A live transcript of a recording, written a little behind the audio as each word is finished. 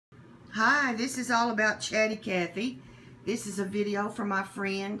Hi, this is all about Chatty Cathy. This is a video from my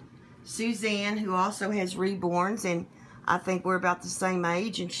friend Suzanne, who also has Reborns, and I think we're about the same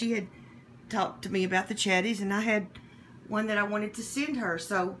age, and she had talked to me about the Chatties, and I had one that I wanted to send her.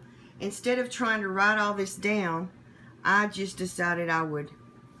 So instead of trying to write all this down, I just decided I would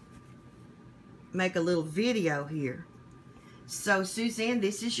make a little video here. So Suzanne,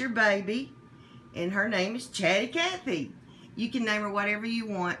 this is your baby, and her name is Chatty Cathy. You can name her whatever you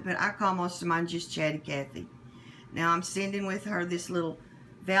want, but I call most of mine just Chatty Cathy. Now I'm sending with her this little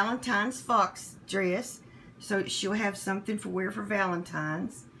Valentine's fox dress, so she'll have something to wear for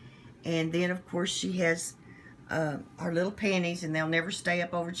Valentine's. And then of course she has her little panties, and they'll never stay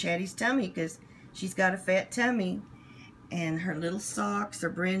up over Chatty's tummy because she's got a fat tummy. And her little socks are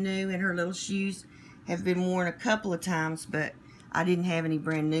brand new, and her little shoes have been worn a couple of times, but I didn't have any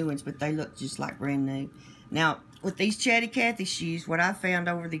brand new ones, but they look just like brand new. Now, with these Chatty Cathy shoes, what I found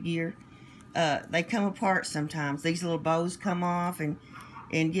over the year, they come apart sometimes. These little bows come off and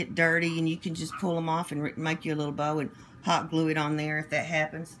get dirty, and you can just pull them off and make you a little bow and hot glue it on there if that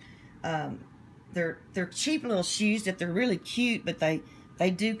happens. They're cheap little shoes that they're really cute, but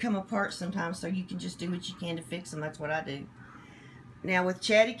they do come apart sometimes, so you can just do what you can to fix them. That's what I do. Now with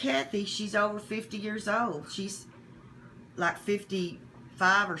Chatty Cathy, she's over 50 years old. She's like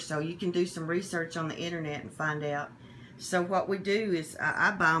 55 or so. You can do some research on the internet and find out. So what we do is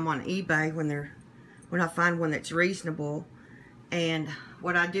I buy them on eBay when I find one that's reasonable. And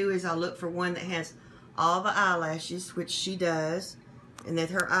what I do is I look for one that has all the eyelashes, which she does, and that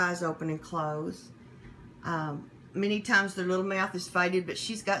her eyes open and close. Many times their little mouth is faded, but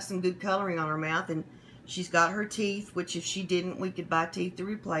she's got some good coloring on her mouth, and she's got her teeth, which if she didn't, we could buy teeth to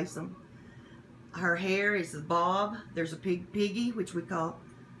replace them. Her hair is a bob. There's a piggy, which we call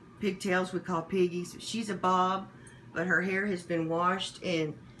pigtails, we call piggies. She's a bob, but her hair has been washed,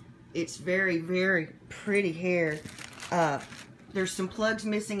 and it's very, very pretty hair. There's some plugs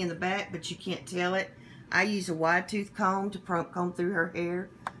missing in the back, but you can't tell it. I use a wide tooth comb to comb through her hair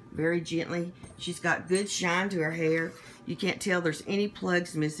very gently. She's got good shine to her hair. You can't tell there's any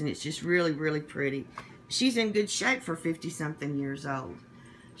plugs missing. It's just really, really pretty. She's in good shape for 50-something years old.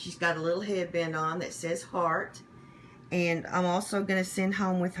 She's got a little headband on that says heart. And I'm also going to send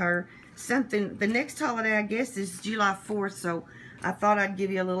home with her something. The next holiday, I guess, is July 4th. So I thought I'd give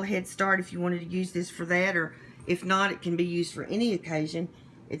you a little head start if you wanted to use this for that. Or if not, it can be used for any occasion.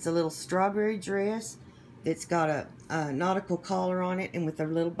 It's a little strawberry dress that's got a nautical collar on it, and with a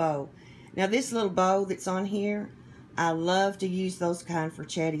little bow. Now this little bow that's on here, I love to use those kind for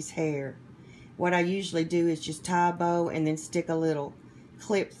Chatty's hair. What I usually do is just tie a bow and then stick a little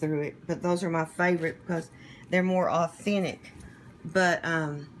clip through it, but those are my favorite because they're more authentic. But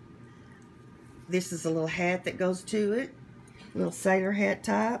this is a little hat that goes to it, little sailor hat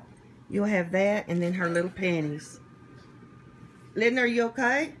type. You'll have that, and then her little panties. Linda, are you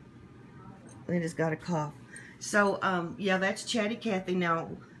okay? Linda's got a cough. So yeah, that's Chatty Cathy. Now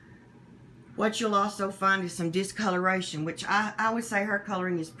what you'll also find is some discoloration, which I would say her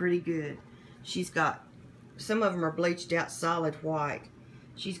coloring is pretty good. She's got, some of them are bleached out solid white.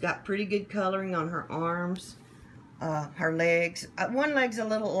 She's got pretty good coloring on her arms, her legs. One leg's a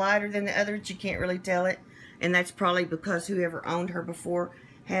little lighter than the other, but you can't really tell it. And that's probably because whoever owned her before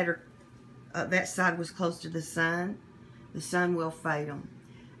had her, that side was close to the sun. The sun will fade them.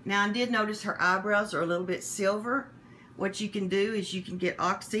 Now I did notice her eyebrows are a little bit silver. What you can do is you can get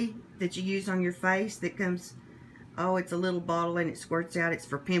Oxy that you use on your face that comes, oh, it's a little bottle and it squirts out. It's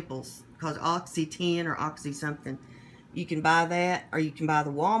for pimples, called Oxy 10 or Oxy something. You can buy that, or you can buy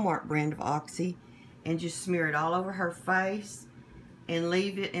the Walmart brand of Oxy and just smear it all over her face and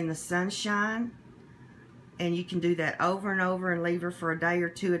leave it in the sunshine. And you can do that over and over and leave her for a day or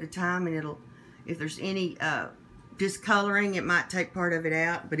two at a time, and it'll, if there's any discoloring, it might take part of it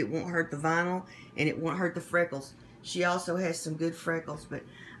out, but it won't hurt the vinyl, and it won't hurt the freckles. She also has some good freckles, but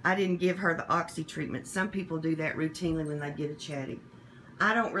I didn't give her the Oxy treatment. Some people do that routinely when they get a Chatty.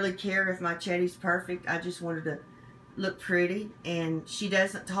 I don't really care if my Chatty's perfect. I just wanted to look pretty. And she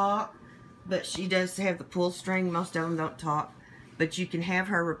doesn't talk, but she does have the pull string. Most of them don't talk, but you can have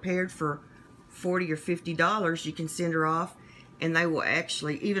her repaired for $40 or $50. You can send her off, and they will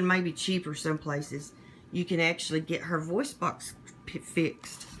actually, even maybe cheaper some places, you can actually get her voice box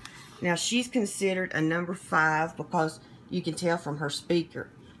fixed. Now she's considered a number 5 because you can tell from her speaker.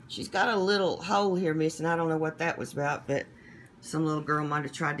 She's got a little hole here missing. I don't know what that was about, but some little girl might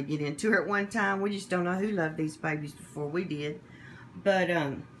have tried to get into her at one time. We just don't know who loved these babies before we did. But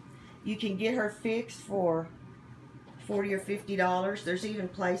you can get her fixed for $40 or $50. There's even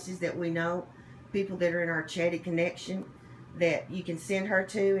places that we know, people that are in our Chatty connection, that you can send her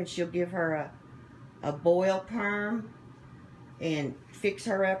to, and she'll give her a boil perm and fix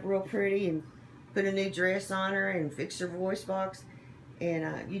her up real pretty and put a new dress on her and fix her voice box,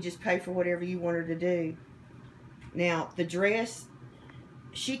 and you just pay for whatever you want her to do. Now, the dress,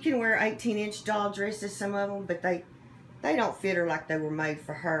 she can wear 18-inch doll dresses, some of them, but they don't fit her like they were made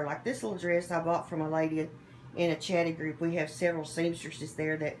for her. Like this little dress I bought from a lady in a Chatty group. We have several seamstresses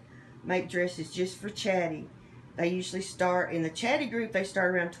there that make dresses just for Chatty. They usually start, in the Chatty group, they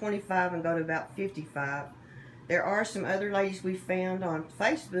start around 25 and go to about 55. There are some other ladies we found on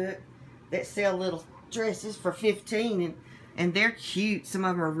Facebook that sell little dresses for 15, and they're cute. Some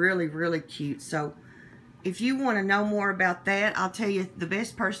of them are really, really cute. So if you want to know more about that, I'll tell you the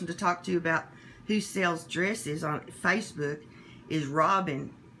best person to talk to about who sells dresses on Facebook is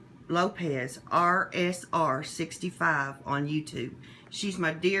Robin Lopez, RSR65 on YouTube. She's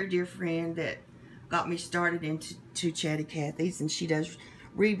my dear, dear friend that got me started into Chatty Cathy's, and she does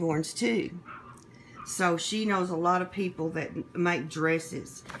Reborns too. So she knows a lot of people that make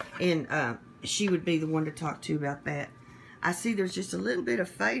dresses, and she would be the one to talk to about that. I see there's just a little bit of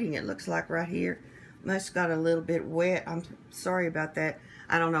fading, it looks like right here. Must got a little bit wet. I'm sorry about that.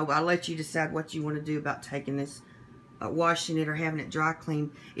 I don't know, but I'll let you decide what you want to do about taking this, washing it or having it dry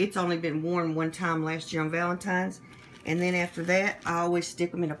clean. It's only been worn one time last year on Valentine's, and then after that, I always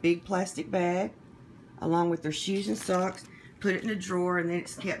stick them in a big plastic bag, along with their shoes and socks, put it in a drawer, and then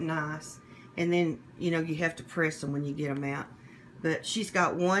it's kept nice. And then, you know, you have to press them when you get them out. But she's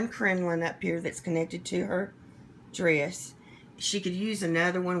got one crinoline up here that's connected to her dress. She could use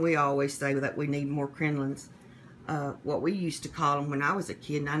another one. We always say that we need more crinolines. What we used to call them when I was a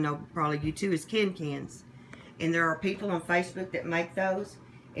kid, and I know probably you too, is can-cans. And there are people on Facebook that make those,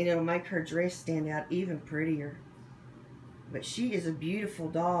 and it'll make her dress stand out even prettier. But she is a beautiful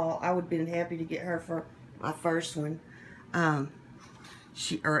doll. I would have been happy to get her for my first one.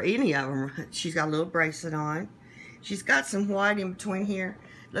 Or any of them. She's got a little bracelet on. She's got some white in between here.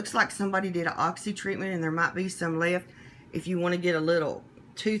 Looks like somebody did an oxy treatment, and there might be some left. If you want to get a little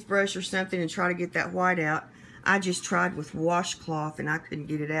toothbrush or something and try to get that white out. I just tried with washcloth and I couldn't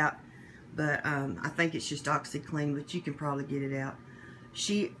get it out. But I think it's just OxyClean, but you can probably get it out.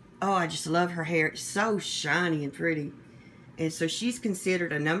 Oh, I just love her hair. It's so shiny and pretty. And so she's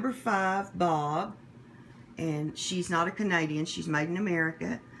considered a number 5 bob. And she's not a Canadian. She's made in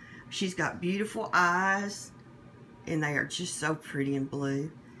America. She's got beautiful eyes. And they are just so pretty and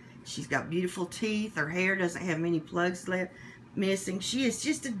blue. She's got beautiful teeth. Her hair doesn't have many plugs left missing. She is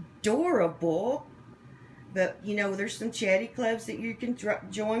just adorable. But, you know, there's some Chatty clubs that you can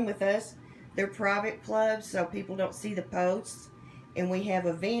join with us. They're private clubs, so people don't see the posts. And we have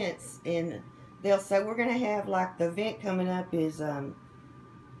events, and they'll say, we're going to have, like, the event coming up is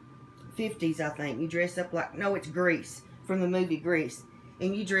 50s, I think. You dress up like, no, it's Grease, from the movie Grease.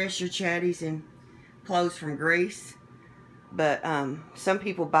 And you dress your Chatties in clothes from Grease. But some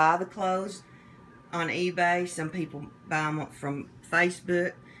people buy the clothes on eBay. Some people buy them from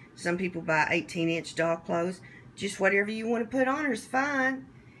Facebook. Some people buy 18-inch doll clothes. Just whatever you want to put on her is fine.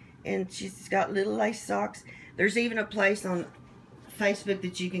 And she's got little lace socks. There's even a place on Facebook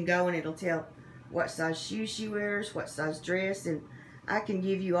that you can go and it'll tell what size shoes she wears, what size dress, and I can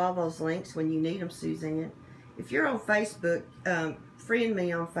give you all those links when you need them, Suzanne. If you're on Facebook, friend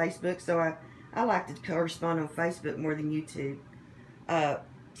me on Facebook, so I like to correspond on Facebook more than YouTube.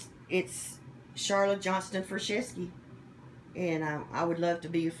 It's Charlotte Johnston Fershesky, and I would love to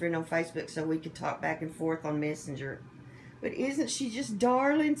be your friend on Facebook so we could talk back and forth on Messenger. But isn't she just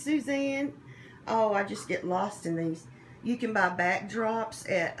darling, Suzanne? Oh, I just get lost in these. You can buy backdrops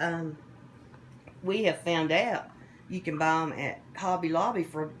at, we have found out, you can buy them at Hobby Lobby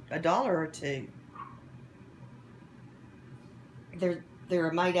for $1 or $2.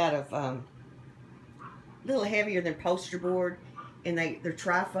 They're made out of a little heavier than poster board, and they're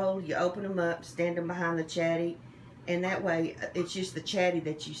trifold. You open them up, stand them behind the Chatty, and that way it's just the Chatty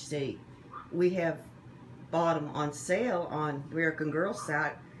that you see. We have bought them on sale on American Girl's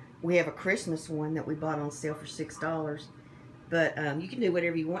site. We have a Christmas one that we bought on sale for $6. But you can do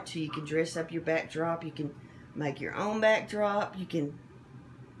whatever you want to. You can dress up your backdrop. You can make your own backdrop. You can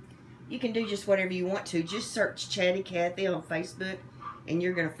do just whatever you want to. Just search Chatty Cathy on Facebook, and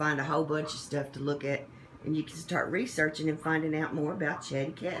you're going to find a whole bunch of stuff to look at. And you can start researching and finding out more about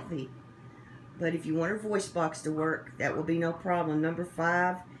Chatty Cathy. But if you want her voice box to work, that will be no problem. Number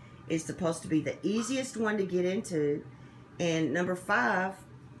 5 is supposed to be the easiest one to get into. And number 5,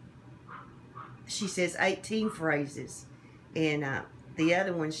 she says 18 phrases. And the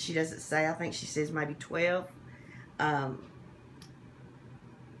other ones she doesn't say. I think she says maybe 12.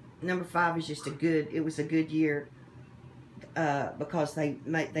 Number 5 is just it was a good year. because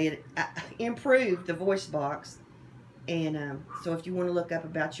they improved the voice box. And so if you want to look up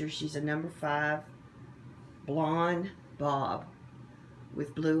about her, she's a number 5 blonde bob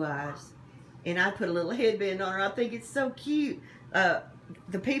with blue eyes. And I put a little headband on her. I think it's so cute.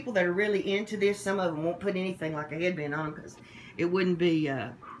 The people that are really into this, some of them won't put anything like a headband on because it wouldn't be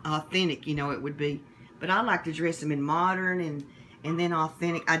authentic, you know, it would be. But I like to dress them in modern and then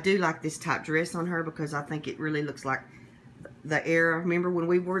authentic. I do like this type dress on her because I think it really looks like the era. Remember when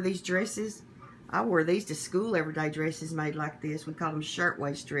we wore these dresses? I wore these to school, everyday dresses made like this. We call them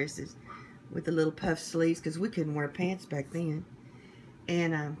shirtwaist dresses with the little puff sleeves because we couldn't wear pants back then.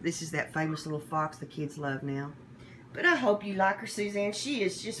 And this is that famous little fox the kids love now. But I hope you like her, Suzanne. She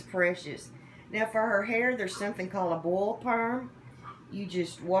is just precious. Now for her hair, there's something called a boil perm. You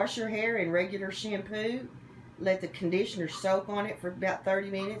just wash your hair in regular shampoo. Let the conditioner soak on it for about 30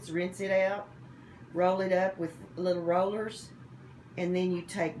 minutes. Rinse it out. Roll it up with little rollers. And then you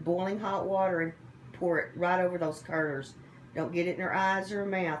take boiling hot water and pour it right over those curlers. Don't get it in her eyes or her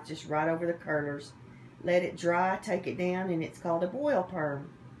mouth. Just right over the curlers. Let it dry. Take it down. And it's called a boil perm.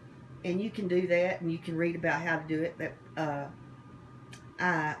 And you can do that. And you can read about how to do it.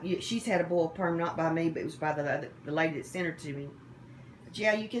 She's had a boil perm, not by me, but it was by the lady that sent her to me. But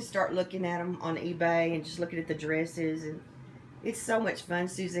yeah, you can start looking at them on eBay and just looking at the dresses. And it's so much fun,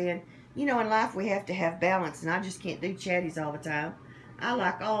 Suzanne. You know, in life we have to have balance, and I just can't do chatties all the time. I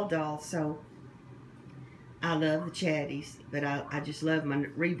like all dolls, so I love the chatties, but I just love my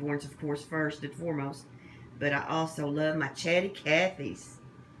reborns, of course, first and foremost. But I also love my Chatty Cathys.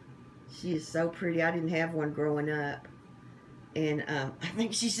 She is so pretty. I didn't have one growing up, and I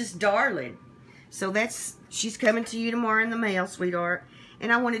think she's just darling. So she's coming to you tomorrow in the mail, sweetheart.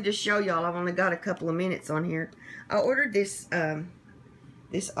 And I wanted to show y'all. I've only got a couple of minutes on here. I ordered this.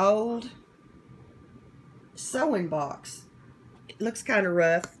 This old sewing box. It looks kind of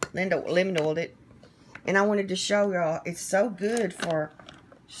rough. Linda lemon oiled it. And I wanted to show y'all, it's so good for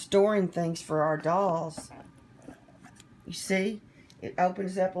storing things for our dolls. You see? It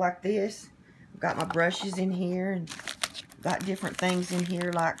opens up like this. I've got my brushes in here and got different things in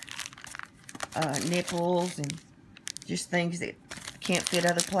here like nipples and just things that can't fit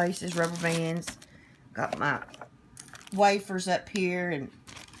other places, rubber bands. Got my wafers up here and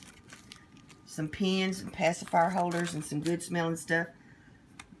some pins and pacifier holders and some good smelling stuff.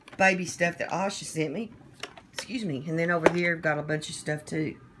 Baby stuff that Asha sent me. Excuse me. And then over here I've got a bunch of stuff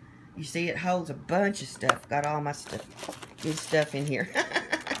too. You see, it holds a bunch of stuff. Got all my stuff. Good stuff in here.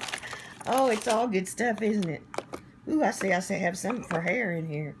 Oh, it's all good stuff, isn't it? Ooh, I see I have something for hair in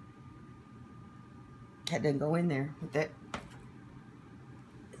here. That doesn't go in there with that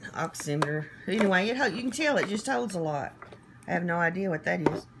oximeter. Anyway, you can tell it just holds a lot. I have no idea what that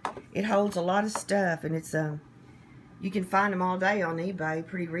is. It holds a lot of stuff, and it's you can find them all day on eBay,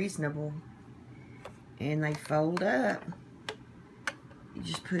 pretty reasonable. And they fold up. You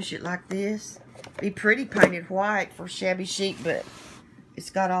just push it like this. Be pretty painted white for shabby chic, but it's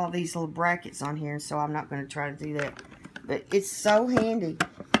got all these little brackets on here, so I'm not going to try to do that. But it's so handy.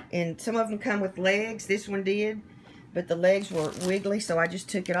 And some of them come with legs. This one did, but the legs were wiggly, so I just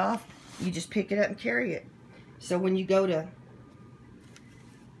took it off. You just pick it up and carry it. So when you go to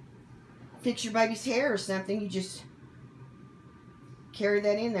fix your baby's hair or something, you just carry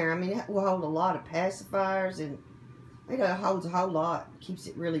that in there. I mean, it will hold a lot of pacifiers, and it holds a whole lot. Keeps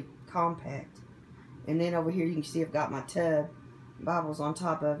it really compact. And then over here you can see I've got my tub. Bible's on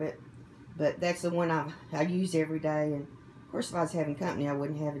top of it. But that's the one I use every day. And of course, if I was having company, I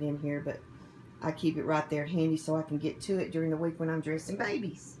wouldn't have it in here. But I keep it right there handy so I can get to it during the week when I'm dressing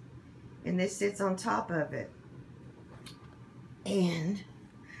babies. And this sits on top of it. And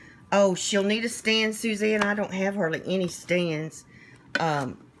oh, she'll need a stand, Suzanne. I don't have hardly any stands.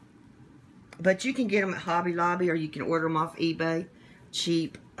 But you can get them at Hobby Lobby, or you can order them off eBay.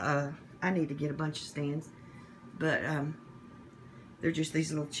 Cheap. I need to get a bunch of stands. But they're just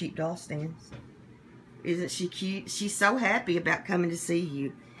these little cheap doll stands. Isn't she cute? She's so happy about coming to see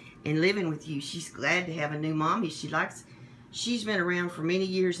you and living with you. She's glad to have a new mommy. She's been around for many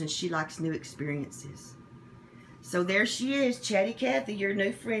years, and she likes new experiences. So there she is, Chatty Cathy, your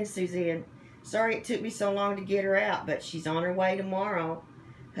new friend, Suzanne. Sorry it took me so long to get her out, but she's on her way tomorrow.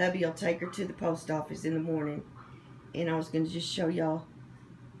 Hubby will take her to the post office in the morning. And I was going to just show y'all.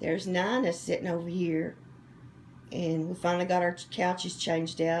 There's Nina sitting over here. And we finally got our couches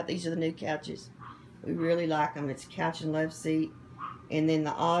changed out. These are the new couches. We really like them. It's a couch and love seat. And then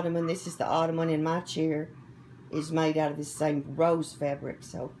the ottoman, this is the ottoman in my chair, is made out of this same rose fabric.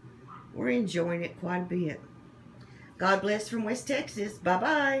 So we're enjoying it quite a bit. God bless from West Texas.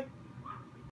 Bye-bye.